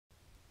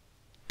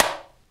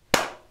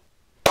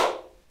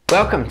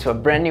Welcome to a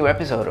brand new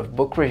episode of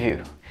Book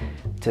Review.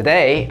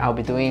 Today I'll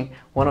be doing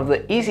one of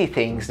the easy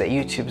things that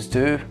YouTubers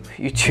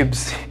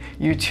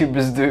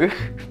do.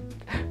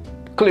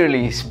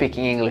 Clearly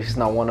speaking English is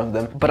not one of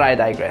them, but I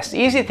digress. The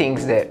easy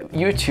things that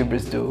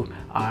YouTubers do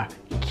are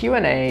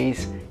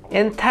Q&As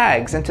and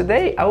tags, and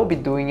today I will be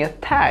doing a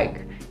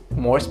tag.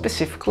 More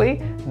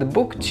specifically, the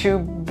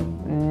Booktube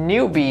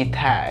Newbie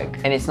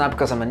Tag. And it's not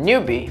because I'm a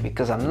newbie,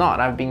 because I'm not.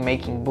 I've been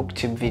making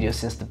Booktube videos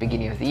since the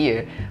beginning of the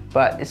year,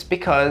 but it's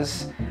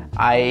because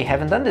I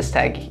haven't done this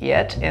tag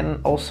yet, and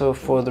also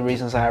for the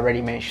reasons I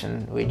already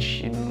mentioned,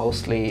 which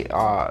mostly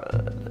are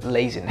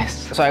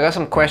laziness. So I got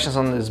some questions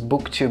on this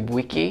Booktube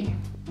wiki.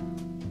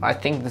 I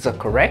think these are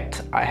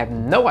correct. I have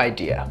no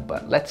idea,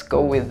 but let's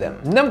go with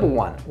them. Number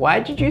one, why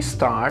did you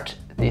start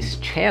this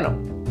channel?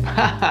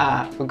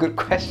 A good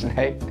question,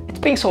 hey? It's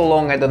been so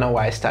long, I don't know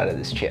why I started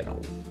this channel.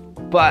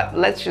 But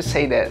let's just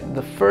say that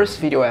the first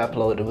video I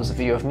uploaded was a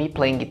video of me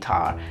playing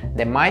guitar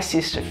that my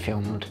sister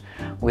filmed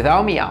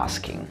without me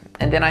asking.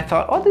 And then I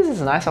thought, oh, this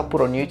is nice, I'll put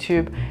on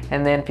YouTube.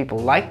 And then people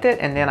liked it,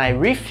 and then I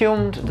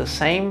refilmed the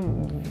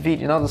same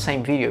video, not the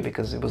same video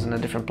because it was in a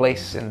different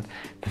place,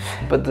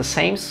 but the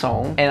same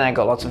song, and I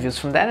got lots of views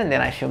from that. And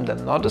then I filmed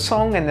another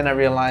song, and then I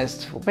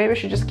realized, well, maybe I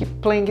should just keep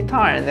playing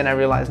guitar. And then I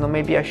realized, no,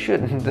 maybe I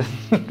shouldn't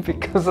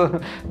because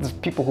of the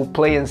people who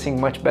play and sing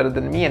much better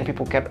than me, and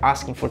people kept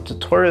asking for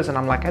tutorials, and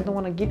I'm like, I don't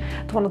want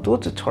to do a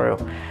tutorial.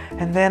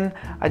 And then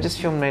I just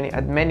filmed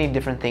many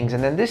different things,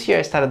 and then this year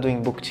I started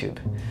doing Booktube.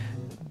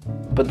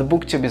 But the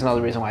Booktube is not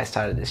the reason why I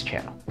started this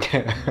channel.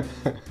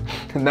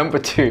 Number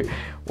two,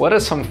 what are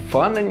some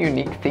fun and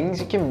unique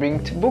things you can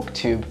bring to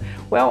Booktube?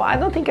 Well, I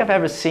don't think I've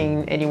ever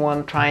seen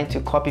anyone trying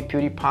to copy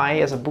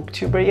PewDiePie as a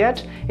booktuber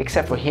yet,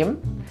 except for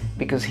him,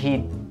 because he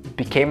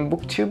became a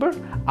booktuber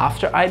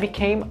after I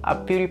became a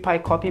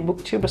PewDiePie copy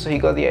booktuber, so he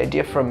got the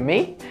idea from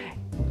me.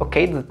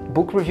 Okay, the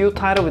book review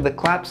title with the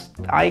claps,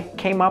 I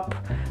came up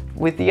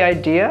with the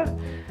idea.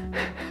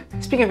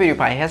 Speaking of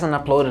PewDiePie, he hasn't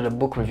uploaded a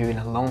book review in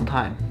a long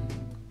time.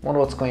 Wonder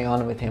what's going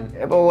on with him.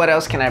 But what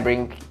else can I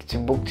bring to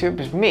Booktube?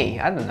 Is me.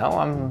 I don't know,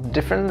 I'm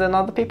different than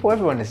other people.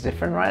 Everyone is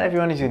different, right?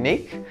 Everyone is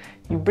unique.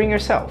 You bring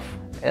yourself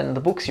and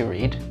the books you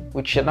read,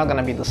 which are not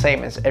gonna be the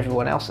same as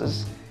everyone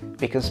else's,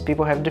 because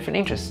people have different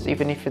interests,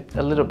 even if it's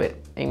a little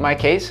bit. In my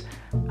case,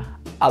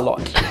 a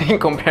lot in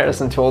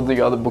comparison to all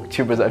the other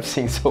booktubers I've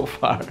seen so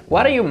far.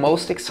 What are you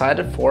most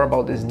excited for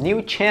about this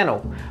new channel?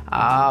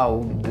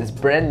 This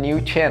brand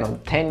new channel,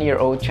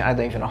 10-year-old channel. I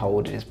don't even know how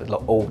old it is, but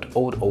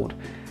old.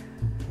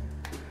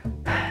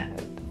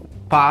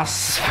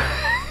 Pass.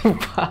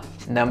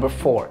 Number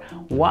four,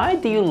 why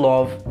do you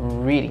love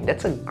reading?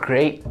 That's a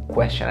great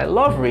question. I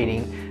love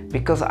reading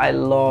because I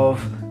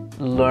love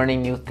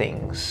learning new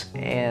things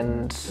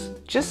and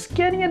just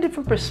getting a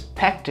different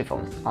perspective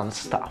on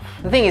stuff.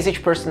 The thing is,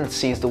 each person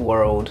sees the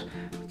world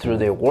through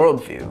their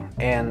worldview,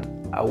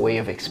 and a way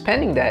of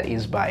expanding that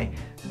is by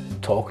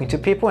talking to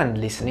people and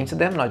listening to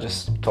them, not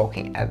just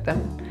talking at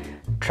them.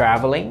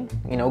 Traveling,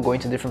 you know,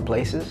 going to different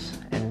places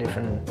and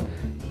different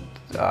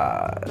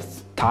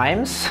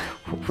times,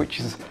 which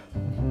is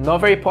not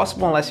very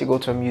possible unless you go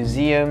to a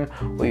museum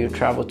or you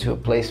travel to a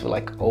place with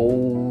like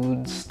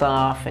old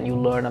stuff and you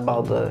learn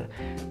about the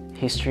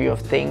history of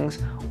things.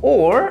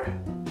 Or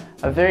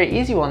a very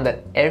easy one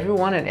that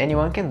everyone and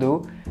anyone can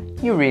do,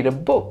 you read a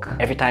book.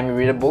 Every time you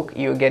read a book,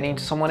 you're getting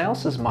into someone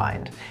else's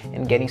mind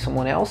and getting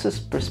someone else's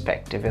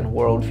perspective and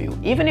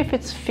worldview, even if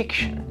it's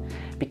fiction,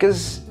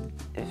 because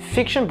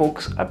fiction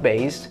books are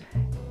based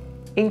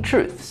in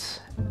truths,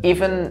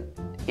 even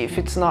if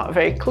it's not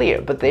very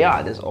clear, but they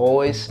are. There's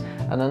always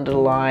an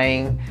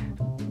underlying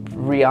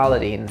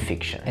reality in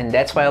fiction. And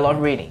that's why I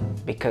love reading,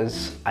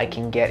 because I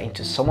can get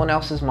into someone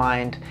else's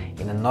mind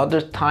in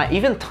another time,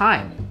 even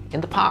time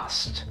in the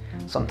past.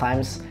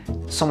 Sometimes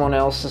someone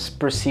else's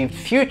perceived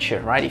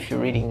future, right? If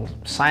you're reading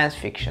science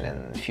fiction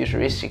and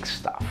futuristic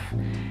stuff.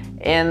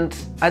 And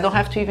I don't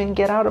have to even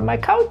get out of my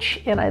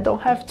couch, and I don't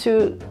have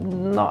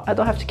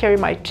to carry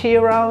my tea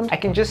around. I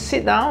can just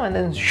sit down and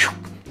then shoo,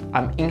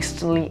 I'm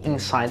instantly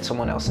inside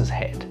someone else's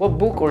head. What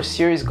book or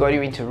series got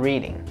you into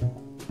reading?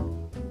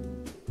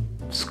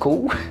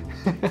 School?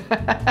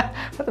 I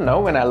don't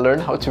know, when I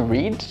learned how to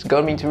read, it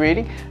got me into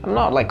reading. I'm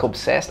not like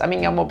obsessed. I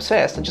mean, I'm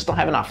obsessed, I just don't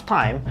have enough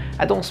time.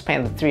 I don't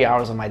spend 3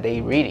 hours of my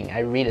day reading. I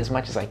read as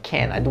much as I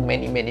can. I do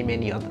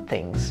many other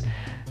things.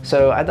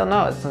 So I don't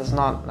know,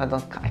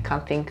 I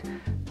can't think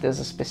there's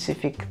a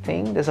specific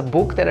thing. There's a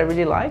book that I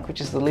really like,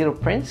 which is The Little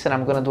Prince, and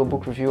I'm gonna do a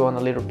book review on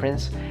The Little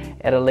Prince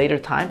at a later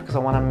time because I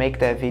want to make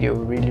that video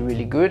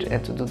really good.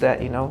 And to do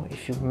that, you know,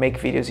 if you make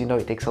videos, you know,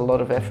 it takes a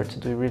lot of effort to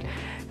do it.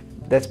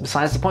 That's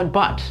besides the point,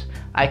 but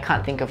I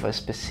can't think of a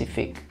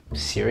specific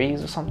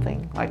series or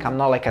something. Like, I'm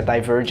not like a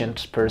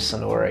Divergent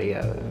person or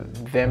a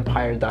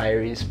Vampire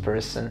Diaries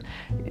person,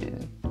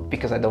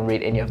 because I don't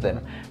read any of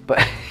them,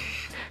 but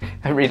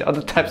I read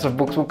other types of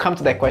books. We'll come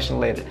to that question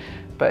later.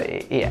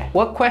 But yeah,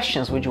 what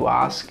questions would you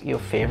ask your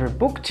favorite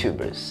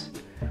booktubers?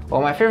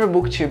 Well, my favorite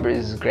booktuber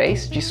is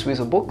Grace, G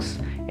Swizzle Books,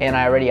 and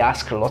I already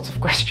asked her lots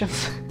of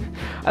questions.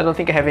 I don't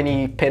think I have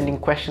any pending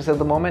questions at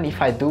the moment.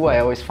 If I do, I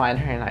always find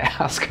her and I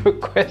ask her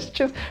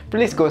questions.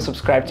 Please go and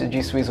subscribe to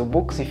Dyonisio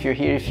Books if you're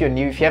here, if you're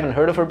new, if you haven't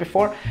heard of her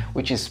before,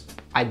 which is,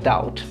 I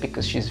doubt,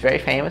 because she's very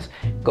famous.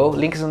 Go,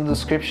 link is in the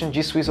description.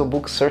 Dyonisio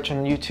Books, search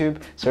on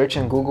YouTube, search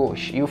on Google,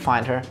 you'll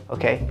find her,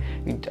 okay?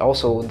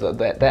 Also,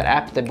 that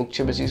app that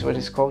booktubers use, what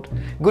is it called?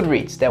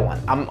 Goodreads, that one.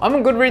 I'm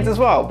on Goodreads as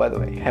well, by the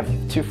way. I have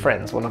 2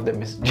 friends, one of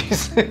them is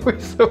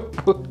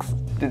Dyonisio Books.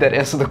 Did that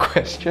answer the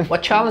question?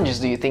 What challenges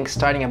do you think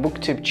starting a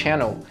booktube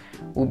channel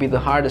will be the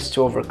hardest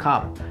to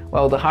overcome?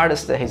 Well, the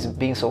hardest that has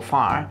been so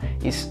far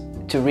is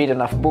to read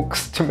enough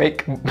books, to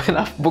make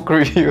enough book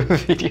review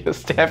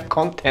videos, to have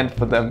content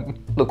for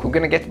them. Look, we're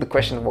gonna get to the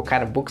question of what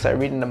kind of books I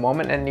read in a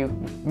moment,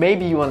 and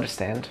maybe you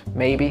understand,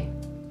 maybe,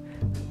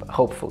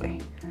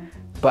 hopefully.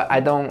 But I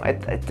don't,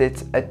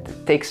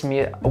 it takes me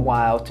a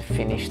while to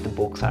finish the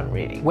books I'm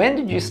reading. When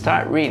did you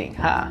start reading?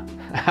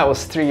 I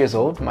was 3 years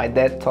old. My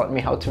dad taught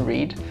me how to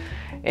read.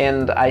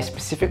 And I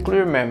specifically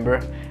remember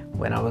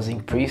when I was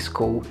in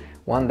preschool,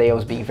 one day I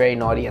was being very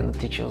naughty and the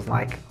teacher was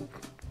like,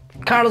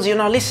 "Carlos, you're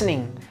not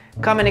listening.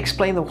 Come and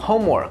explain the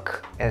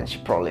homework." And she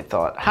probably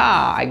thought,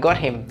 I got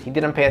him. He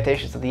didn't pay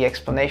attention to the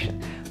explanation.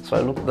 So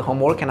I looked at the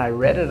homework and I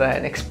read it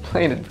and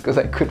explained it because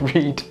I could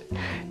read.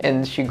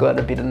 And she got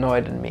a bit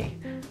annoyed at me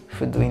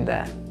for doing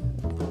that.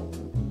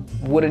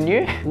 Wouldn't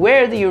you?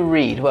 Where do you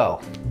read?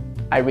 Well,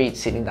 I read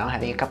sitting down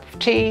having a cup of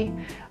tea.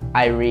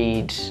 I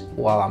read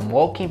while I'm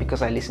walking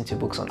because I listen to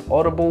books on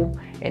Audible.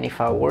 And if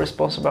I were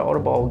responsible by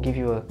Audible, I'll give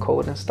you a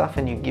code and stuff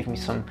and you give me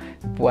some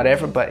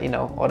whatever. But you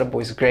know,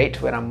 Audible is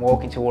great when I'm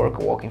walking to work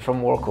or walking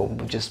from work or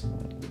just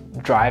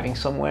driving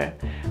somewhere.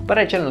 But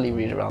I generally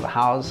read around the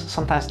house.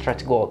 Sometimes I try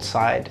to go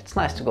outside. It's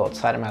nice to go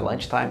outside at my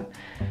lunchtime.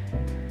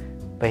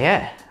 But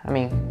yeah, I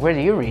mean, where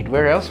do you read?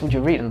 Where else would you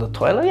read? In the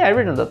toilet? Yeah, I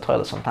read in the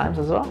toilet sometimes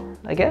as well,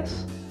 I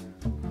guess.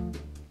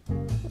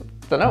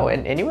 Don't know,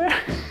 anywhere?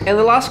 And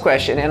the last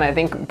question, and I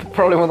think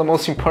probably one of the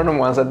most important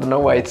ones, I don't know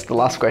why it's the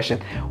last question.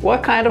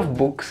 What kind of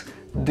books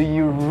do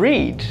you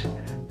read?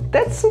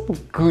 That's a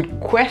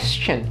good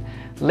question.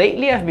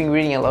 Lately, I've been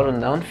reading a lot of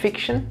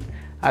non-fiction.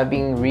 I've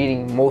been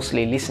reading,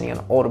 mostly listening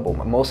on Audible,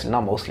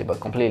 not mostly, but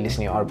completely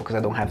listening on Audible because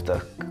I don't have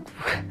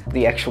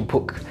the actual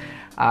book.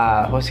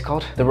 What's it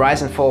called? The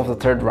Rise and Fall of the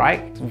Third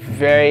Reich.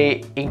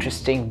 Very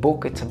interesting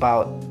book. It's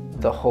about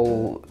the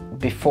whole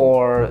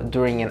before,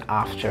 during and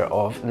after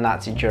of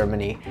Nazi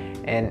Germany,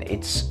 and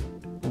it's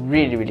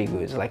really, really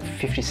good. It's like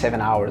 57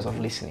 hours of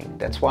listening.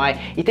 That's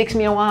why it takes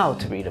me a while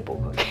to read a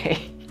book,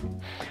 okay?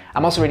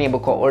 I'm also reading a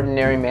book called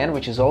Ordinary Men,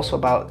 which is also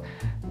about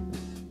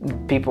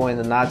people in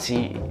the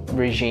Nazi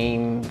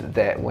regime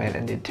that went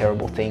and did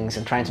terrible things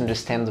and trying to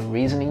understand the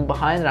reasoning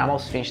behind it. I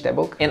almost finished that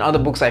book. And other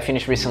books I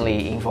finished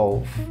recently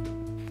involve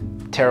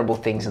terrible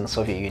things in the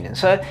Soviet Union.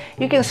 So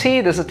you can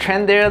see there's a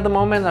trend there at the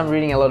moment. I'm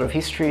reading a lot of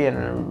history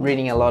and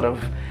reading a lot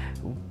of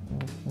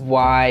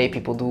why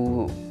people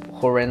do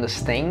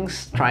horrendous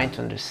things, trying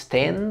to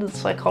understand the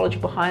psychology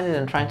behind it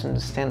and trying to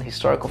understand the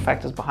historical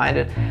factors behind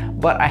it.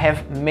 But I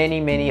have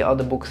many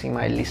other books in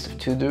my list of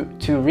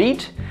to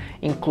read,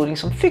 including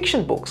some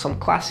fiction books, some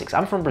classics.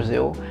 I'm from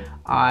Brazil.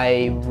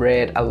 I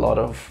read a lot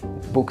of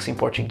books in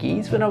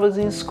Portuguese when I was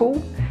in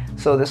school.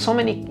 So there's so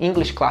many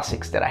English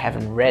classics that I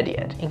haven't read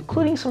yet,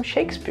 including some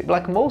Shakespeare,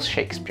 like most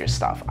Shakespeare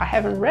stuff I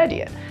haven't read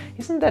yet.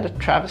 Isn't that a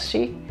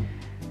travesty?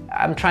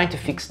 I'm trying to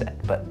fix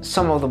that, but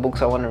some of the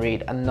books I want to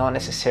read are not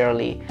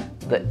necessarily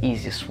the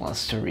easiest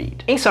ones to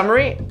read. In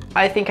summary,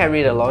 I think I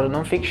read a lot of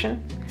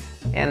non-fiction,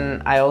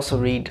 and I also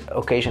read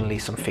occasionally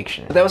some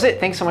fiction. That was it.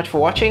 Thanks so much for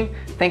watching.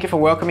 Thank you for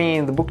welcoming me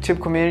in the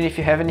booktube community if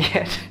you haven't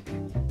yet.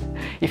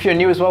 If you're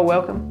new as well,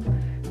 welcome.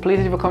 Please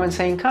leave a comment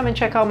saying, come and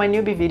check out my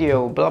newbie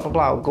video, blah, blah,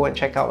 blah. I'll go and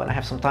check out when I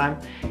have some time.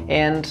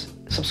 And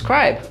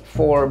subscribe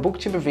for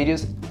booktuber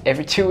videos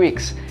every 2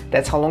 weeks.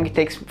 That's how long it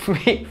takes for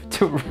me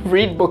to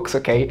read books,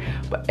 okay?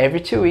 But every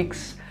 2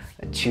 weeks,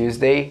 a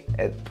Tuesday,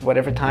 at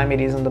whatever time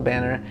it is on the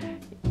banner,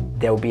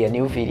 there will be a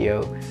new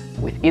video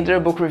with either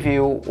a book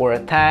review or a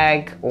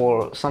tag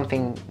or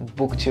something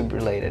booktube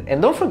related.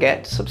 And don't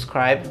forget to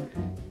subscribe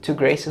to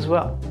Grace as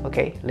well,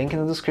 okay? Link in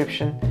the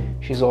description.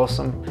 She's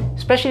awesome,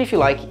 especially if you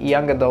like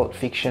young adult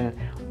fiction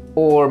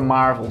or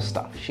Marvel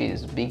stuff.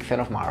 She's a big fan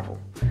of Marvel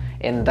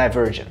and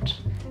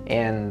Divergent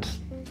and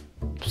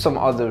some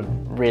other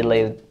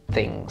related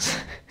things.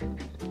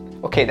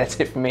 Okay, that's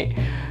it for me.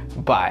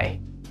 Bye.